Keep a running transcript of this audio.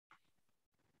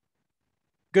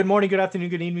Good morning, good afternoon,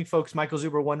 good evening, folks. Michael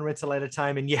Zuber, one rental at a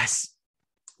time. And yes,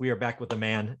 we are back with the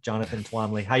man, Jonathan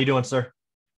Twomley. How you doing, sir?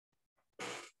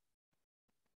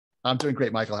 I'm doing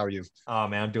great, Michael. How are you? Oh,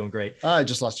 man, I'm doing great. I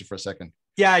just lost you for a second.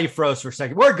 Yeah, you froze for a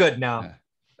second. We're good now.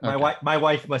 Yeah. Okay. My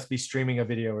wife must be streaming a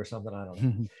video or something. I don't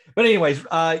know. But anyways,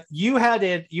 you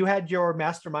had your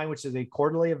mastermind, which is a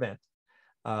quarterly event,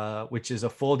 which is a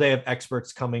full day of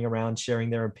experts coming around sharing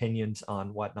their opinions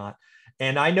on whatnot.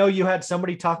 And I know you had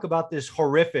somebody talk about this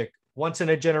horrific, once in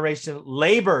a generation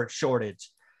labor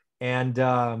shortage. And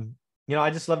I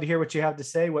just love to hear what you have to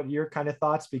say, what your kind of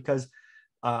thoughts, because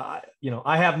I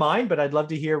have mine, but I'd love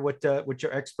to hear what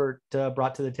your expert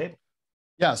brought to the table.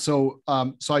 Yeah, so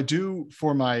I do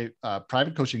for my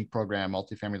private coaching program,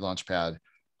 Multifamily Launchpad.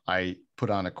 I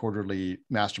put on a quarterly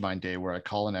mastermind day where I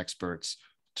call in experts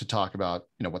to talk about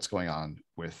what's going on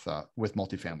with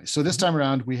multifamily. So this time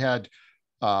around, we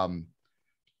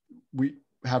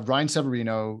have Ryan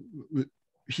Severino.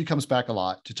 He comes back a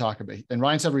lot to talk about, and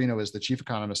Ryan Severino is the chief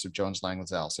economist of Jones Lang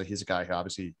LaSalle. So he's a guy who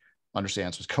obviously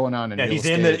understands what's going on in real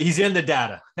estate. He's in the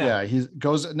data. Yeah,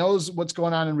 knows what's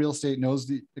going on in real estate, knows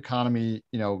the economy,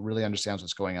 really understands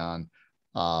what's going on.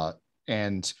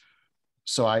 And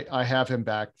so I have him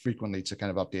back frequently to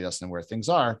kind of update us on where things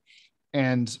are.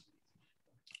 And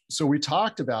so we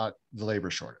talked about the labor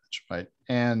shortage, right?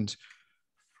 And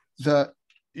so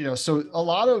a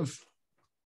lot of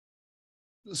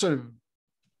sort of,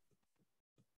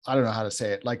 I don't know how to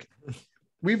say it. Like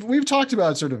we've talked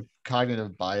about sort of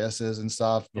cognitive biases and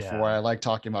stuff before. Yeah. I like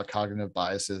talking about cognitive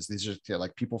biases. These are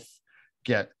like people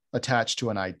get attached to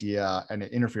an idea and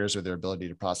it interferes with their ability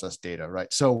to process data,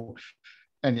 right? So,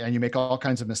 and you make all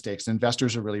kinds of mistakes.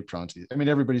 Investors are really prone to,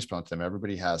 everybody's prone to them.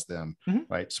 Everybody has them,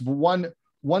 right? So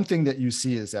one thing that you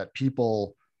see is that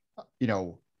people,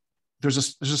 there's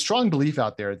a strong belief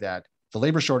out there that the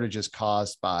labor shortage is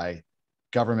caused by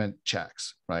government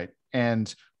checks, right?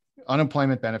 And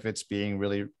unemployment benefits being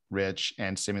really rich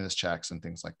and stimulus checks and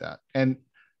things like that. And,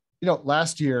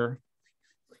 last year,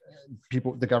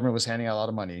 the government was handing out a lot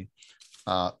of money,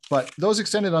 but those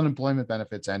extended unemployment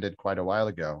benefits ended quite a while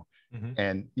ago.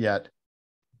 And yet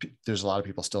there's a lot of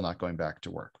people still not going back to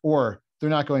work, or they're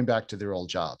not going back to their old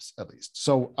jobs, at least.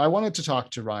 So I wanted to talk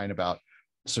to Ryan about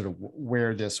sort of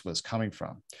where this was coming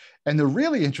from. And the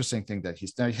really interesting thing that he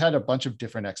had a bunch of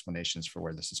different explanations for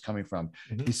where this is coming from.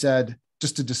 He said,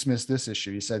 just to dismiss this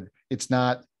issue, he said, it's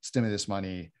not stimulus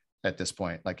money at this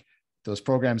point. Like those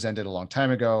programs ended a long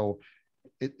time ago.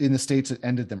 In the states that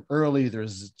ended them early,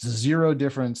 there's zero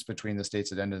difference between the states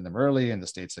that ended them early and the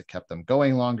states that kept them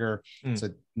going longer. So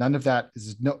none of that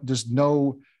there's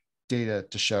no data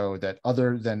to show that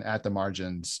other than at the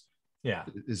margins,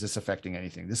 is this affecting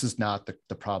anything? This is not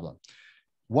the problem.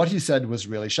 What he said was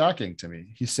really shocking to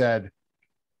me. He said,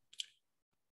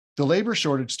 the labor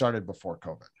shortage started before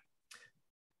COVID.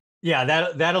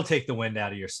 Yeah, that'll take the wind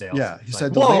out of your sails. Yeah, he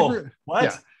said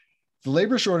the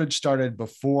labor shortage started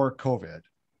before COVID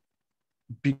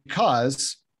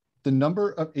because the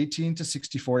number of 18 to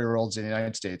 64-year-olds in the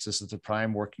United States, this is the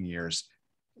prime working years,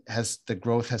 the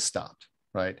growth has stopped,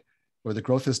 right? Or the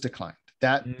growth has declined.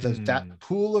 That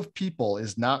pool of people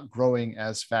is not growing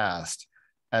as fast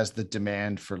as the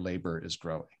demand for labor is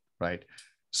growing, right?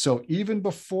 So even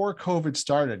before COVID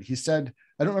started, he said,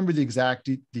 I don't remember the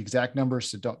exact numbers,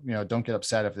 so don't get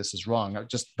upset if this is wrong.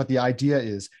 But the idea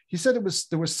is, he said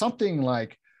there was something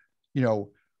like,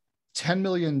 10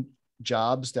 million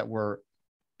jobs that were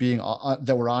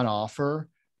on offer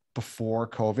before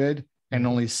COVID, and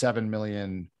only 7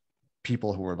 million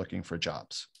people who were looking for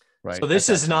jobs. Right. So this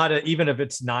is not even if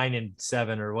it's 9 and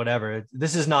 7 or whatever,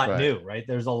 this is not new, right?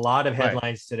 There's a lot of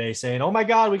headlines today saying, oh my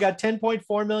God, we got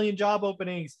 10.4 million job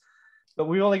openings, but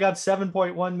we only got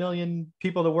 7.1 million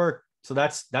people to work. So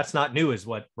that's not new, is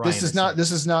what Ryan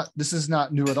This is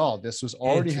not new at all. This was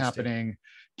already happening,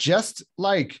 just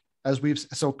like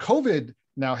so COVID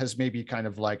now has maybe kind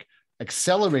of like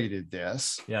accelerated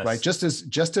this, right? Just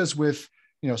as with,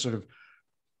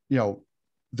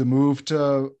 the move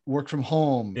to work from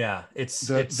home. Yeah. It's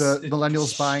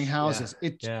millennials buying houses.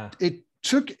 Yeah. It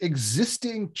took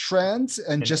existing trends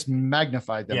and just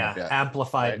magnified them a bit.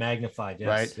 Amplified, magnified. Yes,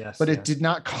 right. Yes, but it did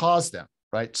not cause them.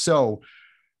 Right. So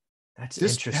it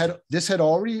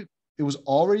was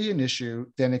already an issue.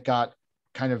 Then it got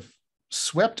kind of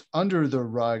swept under the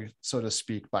rug, so to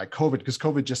speak, by COVID, because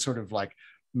COVID just sort of like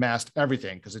masked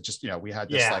everything. Cause it just, we had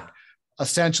this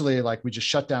essentially like we just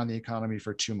shut down the economy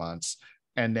for 2 months.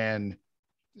 And then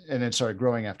started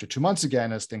growing after 2 months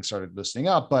again as things started loosening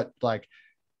up. But like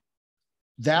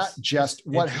that, just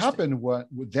what happened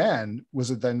then was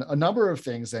that then a number of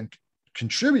things then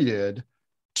contributed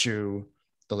to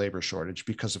the labor shortage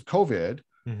because of COVID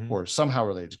Mm-hmm. or somehow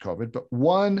related to COVID. But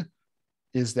one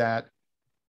is that a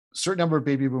certain number of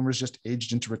baby boomers just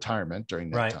aged into retirement during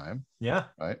that Right. time. Yeah.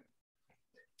 Right.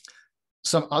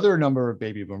 Some other number of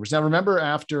baby boomers. Now, remember,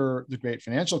 after the great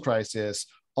financial crisis,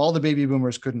 all the baby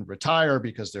boomers couldn't retire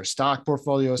because their stock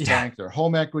portfolios tanked, their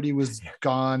home equity was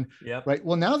gone. Yep. Right.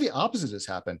 Well, now the opposite has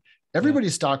happened.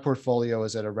 Everybody's stock portfolio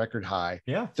is at a record high.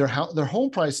 Yeah. Their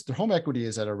home equity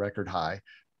is at a record high.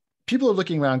 People are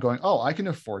looking around going, oh, I can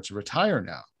afford to retire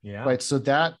now. Yeah. Right. So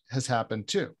that has happened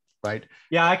too. Right.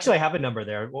 Yeah, I actually have a number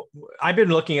there. I've been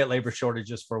looking at labor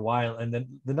shortages for a while, and then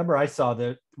the number I saw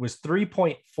that was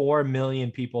 3.4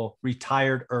 million people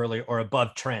retired early or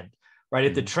above trend. Right.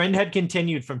 If the trend had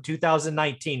continued from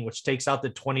 2019, which takes out the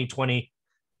 2020,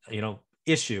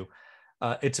 issue,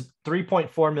 it's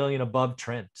 3.4 million above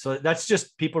trend. So that's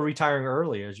just people retiring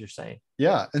early, as you're saying.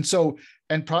 Yeah. And so,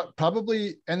 and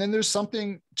probably, and then there's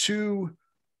something to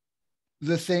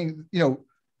the thing,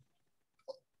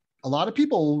 a lot of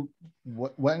people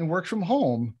went and worked from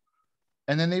home,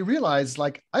 and then they realized,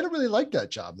 like, I don't really like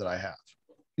that job that I have,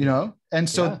 and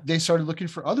so they started looking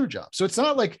for other jobs. So it's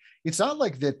not like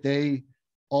that they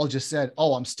all just said,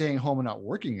 oh, I'm staying home and not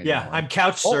working anymore. Yeah, I'm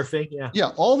couch surfing.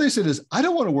 All they said is, I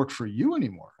don't want to work for you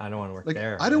anymore. I don't want to work like,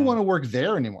 there. I don't want to work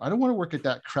there anymore. I don't want to work at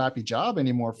that crappy job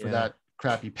anymore for that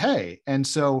crappy pay. And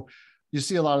so you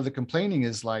see a lot of the complaining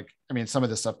is like, I mean, some of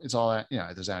this stuff, it's all,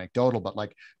 there's anecdotal, but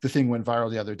like the thing went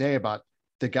viral the other day about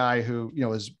the guy who,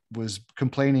 was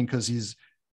complaining because he's,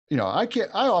 I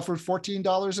offered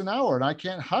 $14 an hour and I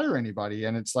can't hire anybody.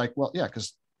 And it's like, well, yeah,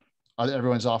 because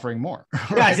everyone's offering more.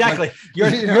 Right? Yeah, exactly. Like,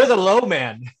 you're the low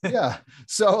man. Yeah.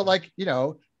 So like,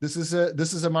 this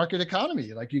is a market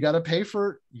economy. Like you got to pay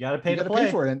for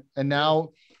it. And now,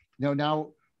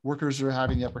 now workers are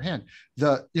having the upper hand.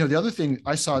 The other thing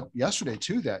I saw yesterday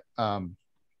too, that,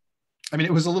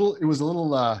 it was a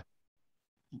little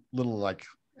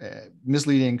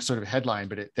misleading sort of headline,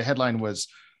 but the headline was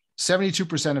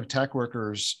 72% of tech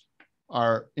workers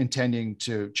are intending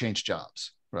to change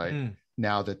jobs, right?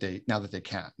 Now that the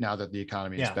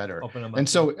economy is better. And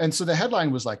so the headline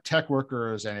was like tech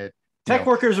workers, and tech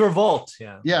workers revolt.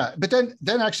 Yeah. But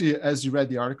then actually, as you read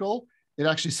the article, it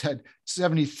actually said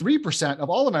 73% of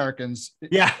all Americans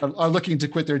are looking to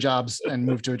quit their jobs and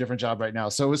move to a different job right now.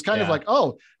 So it was kind of like,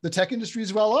 oh, the tech industry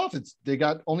is well off. They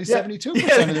got only 72% of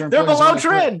their employees. They're below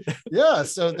trend. Yeah.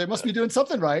 So they must be doing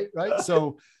something right.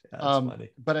 So,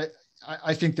 but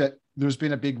I think that there's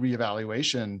been a big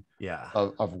reevaluation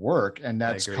of work, and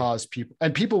that's caused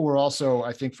people were also,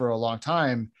 I think, for a long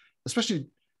time, especially,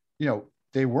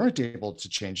 they weren't able to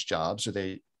change jobs,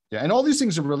 or and all these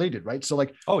things are related, right? So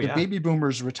like baby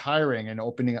boomers retiring and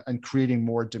opening and creating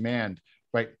more demand,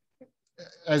 right?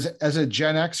 As a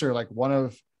Gen Xer, like one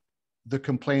of the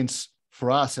complaints for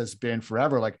us has been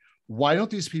forever, like, why don't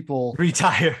these people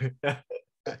retire? Get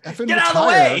out of the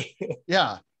way.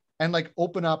 Yeah. And like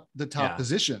open up the top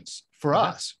positions for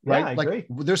us, right? I like agree.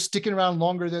 They're sticking around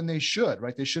longer than they should,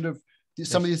 right? They should have,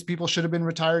 some of these people should have been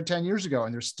retired 10 years ago,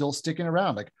 and they're still sticking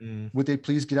around. Like, would they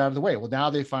please get out of the way? Well,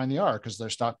 now they finally are, because their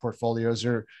stock portfolios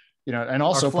are, and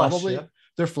also flush, probably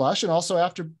they're flush. And also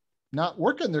after not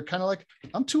working, they're kind of like,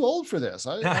 I'm too old for this.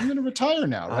 I'm going to retire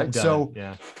now. Right.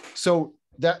 So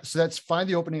that's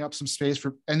finally opening up some space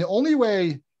for, and the only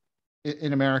way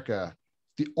in America,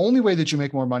 the only way that you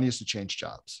make more money is to change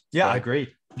jobs. Yeah, right? I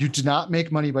agree. You do not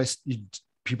make money by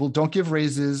people don't give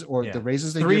raises, or the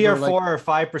raises they 3 give or 4 or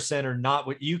 5% are not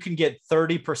what you can get.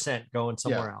 30% going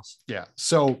somewhere else. Yeah.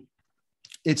 So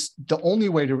it's the only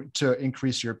way to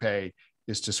increase your pay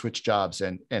is to switch jobs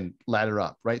and ladder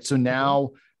up. Right. So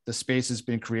now the space has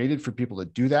been created for people to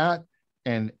do that.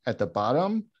 And at the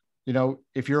bottom,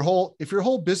 if your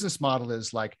whole business model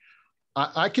is like,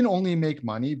 I can only make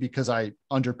money because I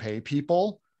underpay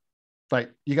people, right?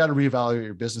 You got to reevaluate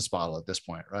your business model at this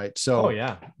point, right? So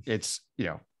it's,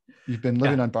 you've been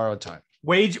living on borrowed time.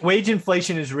 Wage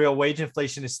inflation is real. Wage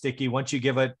inflation is sticky. Once you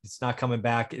give it, it's not coming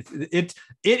back. It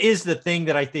is the thing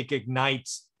that I think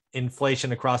ignites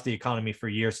inflation across the economy for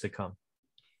years to come.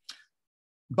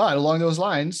 But along those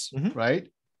lines,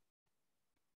 right?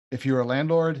 If you're a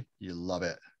landlord, you love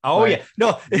it. Oh right? Yeah,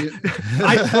 no,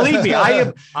 believe me,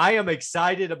 I am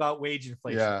excited about wage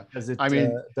inflation because it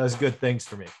does good things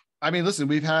for me. I mean, listen,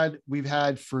 we've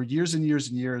had for years and years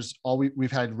and years,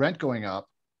 we've had rent going up,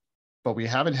 but we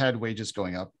haven't had wages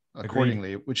going up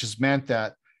accordingly, which has meant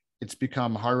that it's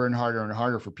become harder and harder and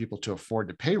harder for people to afford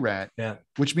to pay rent. Yeah,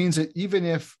 which means that even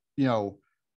if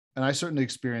and I certainly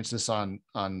experienced this on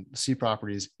C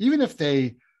properties, even if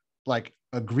they like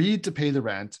agreed to pay the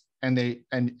rent, and they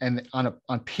and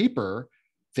on paper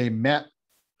they met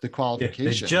the They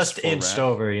qualifications just for inched rent,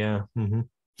 over. Yeah. Mm-hmm.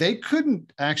 they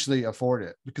couldn't actually afford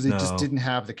it because they just No. didn't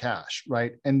have the cash,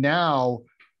 right? And now,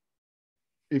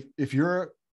 if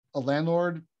you're a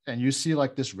landlord and you see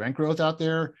like this rent growth out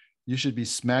there, you should be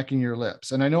smacking your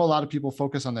lips. And I know a lot of people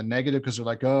focus on the negative because they're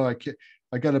like, oh,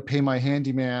 I got to pay my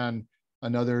handyman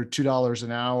another $2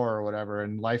 an hour or whatever,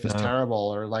 and life is No.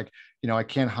 terrible. Or like, I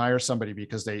can't hire somebody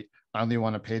because I only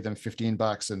want to pay them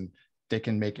 $15 and they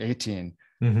can make 18.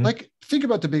 Mm-hmm. Like, think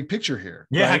about the big picture here.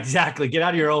 Yeah, right? exactly. Get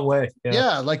out of your own way.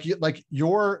 Yeah, like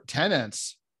your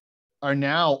tenants are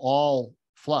now all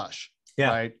flush,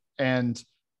 right? And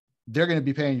they're going to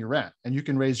be paying your rent, and you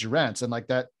can raise your rents, and like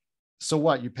that. So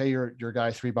what? You pay your guy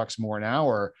 $3 more an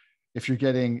hour. If you're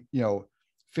getting,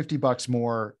 $50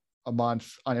 more a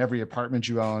month on every apartment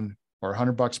you own, or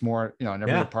 $100 more, on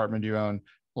every apartment you own,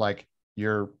 like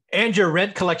and your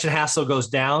rent collection hassle goes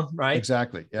down, right?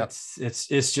 Exactly. Yeah.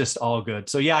 It's just all good.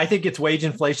 So yeah, I think it's wage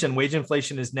inflation. Wage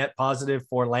inflation is net positive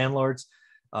for landlords.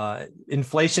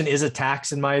 Inflation is a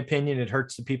tax, in my opinion. It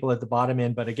hurts the people at the bottom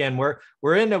end. But again,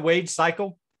 we're in a wage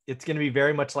cycle. It's going to be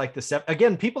very much like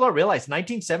again, people don't realize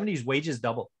 1970s wages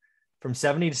doubled from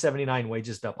 70 to 79,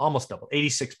 wages doubled, almost doubled,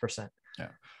 86%. Yeah.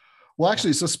 Well,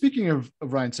 actually, so speaking of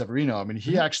Ryan Severino, I mean,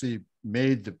 he actually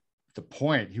made the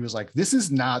point. He was like, this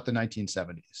is not the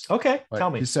 1970s. Okay. Right? Tell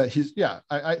me. He said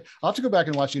I'll have to go back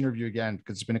and watch the interview again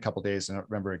because it's been a couple of days and I don't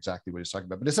remember exactly what he was talking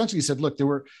about. But essentially he said, look, there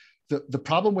were the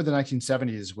problem with the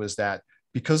 1970s was that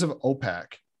because of OPEC,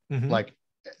 like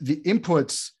the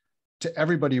inputs to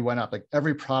everybody went up, like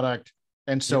every product.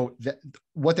 And so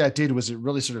what that did was it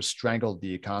really sort of strangled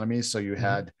the economy. So you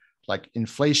had like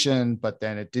inflation, but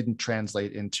then it didn't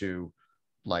translate into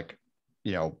like,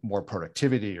 more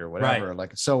productivity or whatever. Right.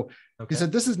 Like, so he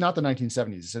said, this is not the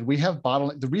 1970s. He said, we have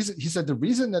bottleneck. The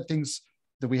reason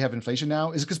that we have inflation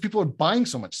now is because people are buying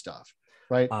so much stuff,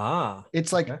 right?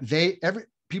 It's like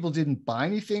people didn't buy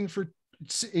anything for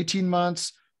 18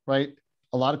 months, right?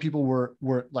 A lot of people were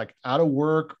like out of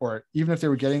work, or even if they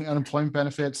were getting unemployment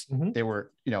benefits, they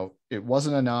were, it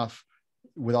wasn't enough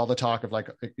with all the talk of like,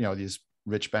 these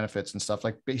rich benefits and stuff.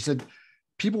 Like, but he said,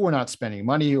 people were not spending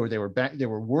money, or they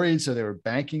were worried. So they were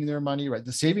banking their money, right?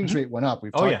 The savings rate went up.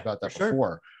 We've talked about that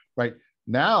before, right?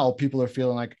 Now people are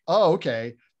feeling like, oh,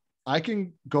 okay, I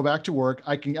can go back to work.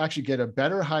 I can actually get a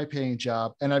better high paying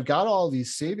job. And I've got all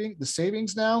these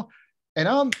savings now,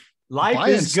 and life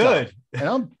is good. And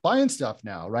I'm buying stuff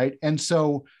now. Right. And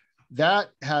so that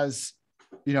has,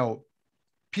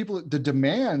 the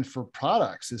demand for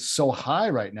products is so high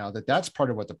right now that's part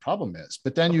of what the problem is.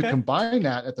 But then you combine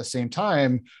that at the same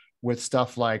time with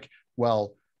stuff like,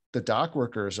 well, the dock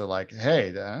workers are like, hey,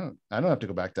 I don't have to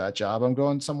go back to that job. I'm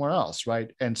going somewhere else. Right.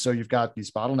 And so you've got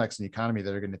these bottlenecks in the economy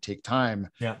that are going to take time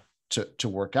to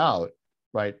work out.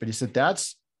 Right. But he said,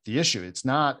 that's the issue. It's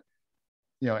not,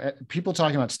 people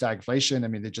talking about stagflation. I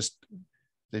mean, they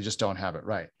just don't have it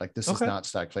right. Like, this is not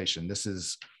stagflation. This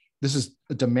is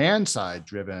a demand side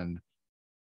driven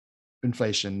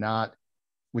inflation,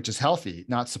 which is healthy,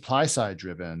 not supply side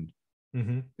driven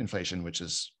inflation, which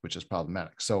is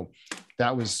problematic. So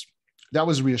that was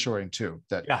reassuring too.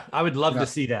 I would love to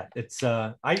see that. It's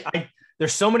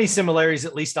there's so many similarities,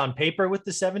 at least on paper, with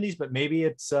the 70s, but maybe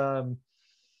it's kind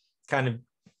of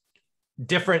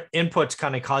different inputs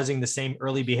kind of causing the same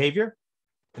early behavior.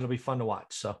 It'll be fun to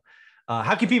watch. So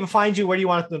how can people find you? Where do you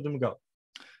want them to go?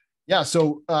 Yeah.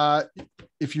 So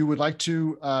if you would like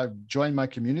to join my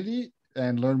community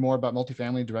and learn more about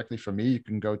multifamily directly from me, you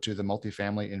can go to the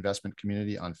Multifamily Investment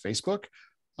Community on Facebook.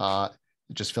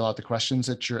 Just fill out the questions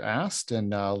that you're asked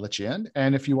and I'll let you in.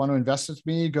 And if you want to invest with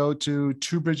me, go to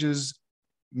Two Bridges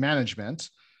Management.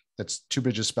 That's Two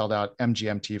Bridges spelled out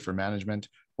MGMT for management,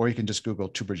 or you can just Google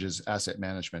Two Bridges Asset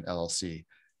Management LLC,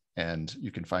 and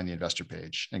you can find the investor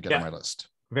page and get on my list.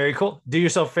 Very cool. Do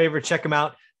yourself a favor, check him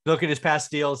out. Look at his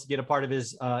past deals, get a part of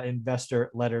his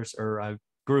investor letters or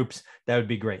groups. That would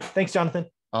be great. Thanks, Jonathan.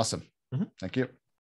 Awesome. Thank you.